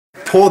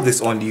pour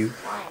this on you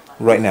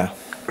right now.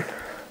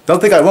 Don't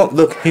think I won't.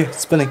 Look, here, it's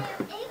spinning.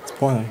 It's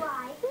pouring.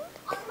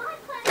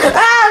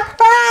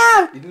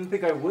 You didn't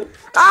think I would?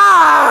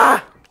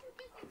 Ah!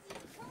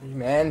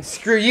 Man,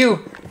 screw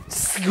you.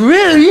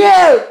 Screw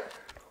you!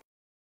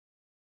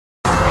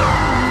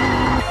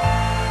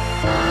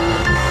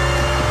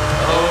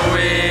 Oh,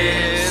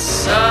 it's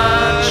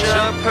such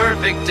a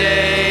perfect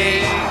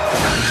day.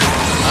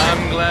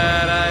 I'm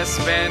glad I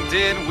spent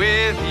it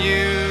with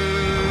you.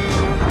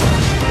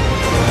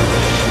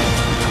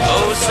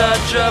 Oh,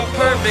 such a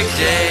perfect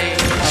day.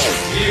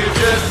 You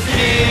just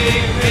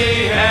keep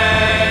me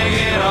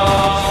hanging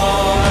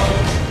on.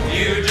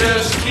 You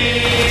just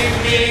keep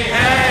me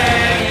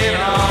hanging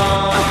on.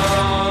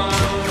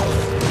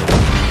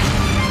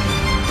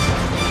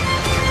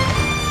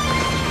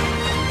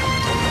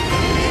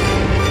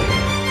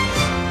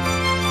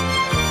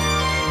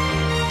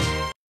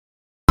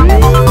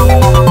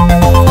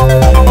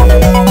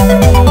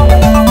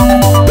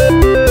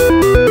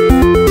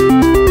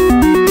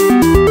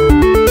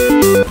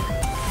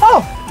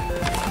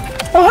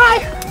 Oh, hi!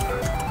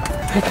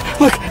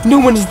 Look, no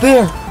one's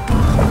there.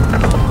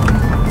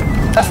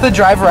 That's the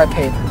driver I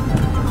paid.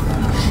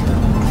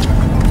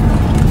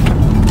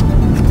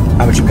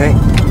 How much you pay?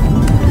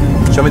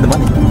 Show me the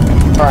money.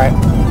 Alright.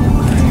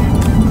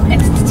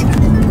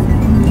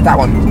 That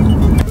one.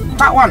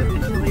 That one!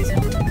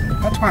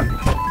 That one.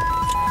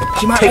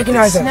 She might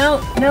recognize us. No,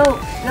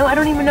 I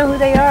don't even know who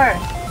they are.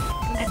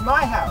 This is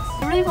my house.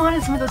 I really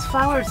wanted some of those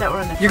flowers that were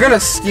on the You're gonna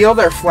steal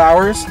their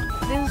flowers?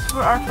 These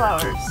were our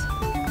flowers.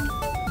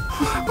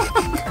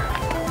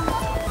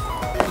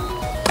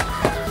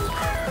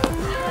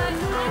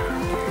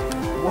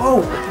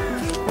 Whoa!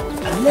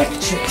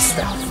 Electric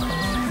stuff.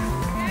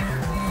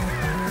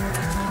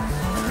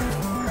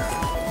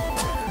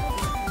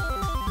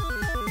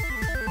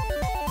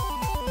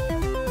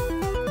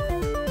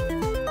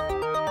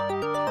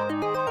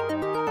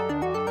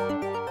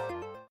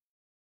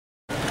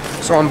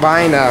 So I'm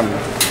buying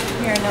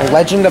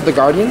Legend of the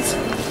Guardians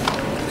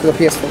for the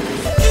PS4.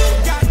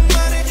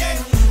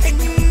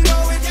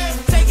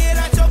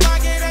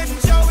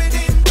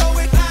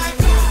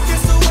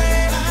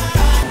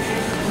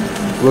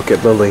 Look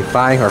at Lily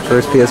buying her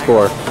first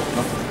PS4.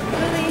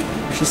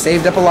 She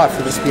saved up a lot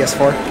for this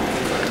PS4,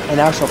 and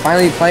now she'll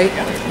finally play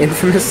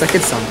Infamous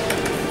Second Son.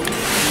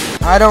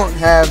 I don't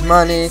have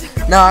money,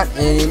 not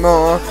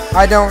anymore.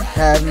 I don't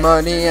have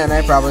money, and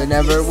I probably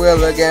never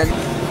will again.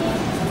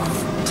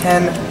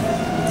 10.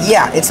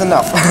 Yeah, it's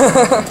enough.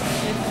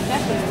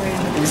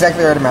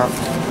 Exactly the right amount.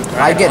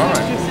 I get it.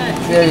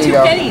 There you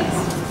go. 2 pennies.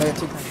 I get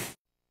 2 pennies.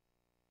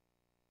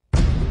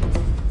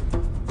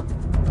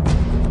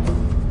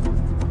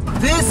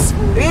 This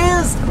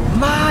is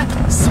my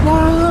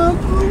swamp.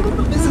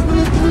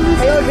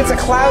 Hey, look, it's a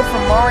cloud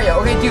from Mario.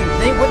 Okay, dude,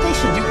 what they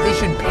should do, they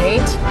should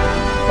paint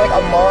like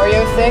a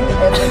Mario thing,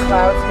 and the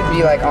clouds could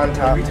be like on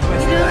top. You know,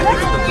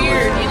 that's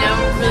weird, you know,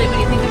 really, when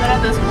you think about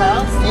it, those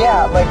clouds.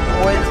 Yeah, like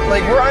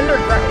we're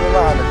underground, we're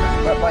not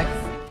underground, but like.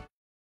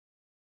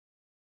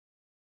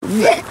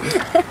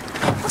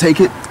 Take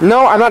it.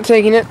 No, I'm not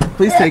taking it.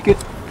 Please take it.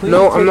 Please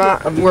No, I'm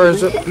not. Where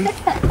is it?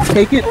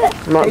 Take it.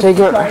 I'm not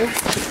taking it.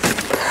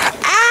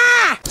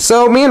 Ah!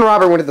 So me and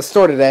Robert went to the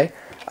store today.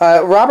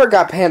 Robert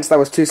got pants that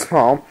was too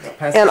small,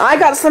 and I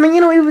got something.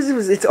 You know,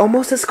 it's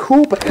almost as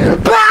cool, but.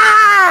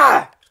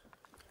 Bah!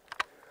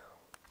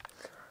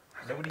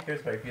 Nobody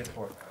cares about your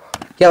PS4.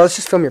 Yeah, let's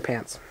just film your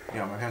pants.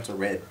 Yeah, my pants are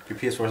red. Your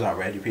PS4 is not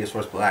red. Your PS4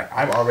 is black.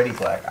 I'm already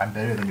black. I'm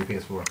better than your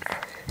PS4.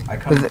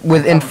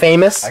 With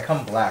Infamous. I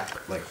come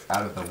black, like,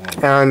 out of the womb.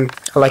 And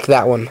I like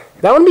that one.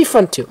 That one would be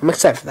fun too. I'm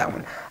excited for that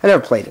one. I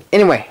never played it.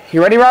 Anyway,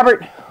 you ready,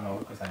 Robert? No,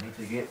 because I need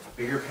to get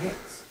bigger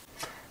pants.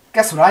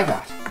 Guess what I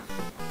got?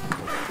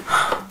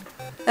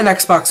 An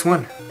Xbox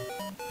One.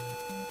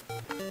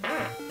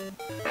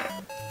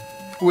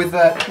 With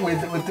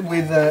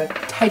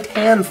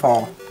Titanic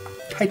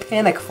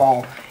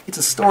Fall. It's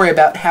a story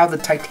about how the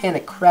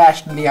Titanic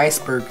crashed in the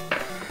iceberg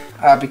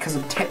because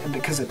of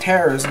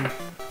terrorism.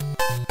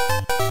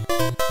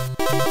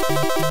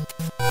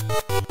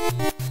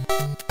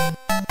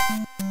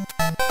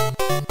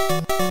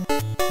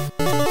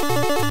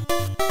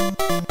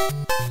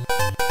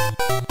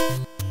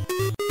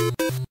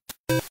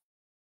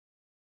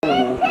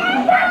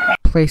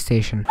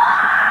 PlayStation.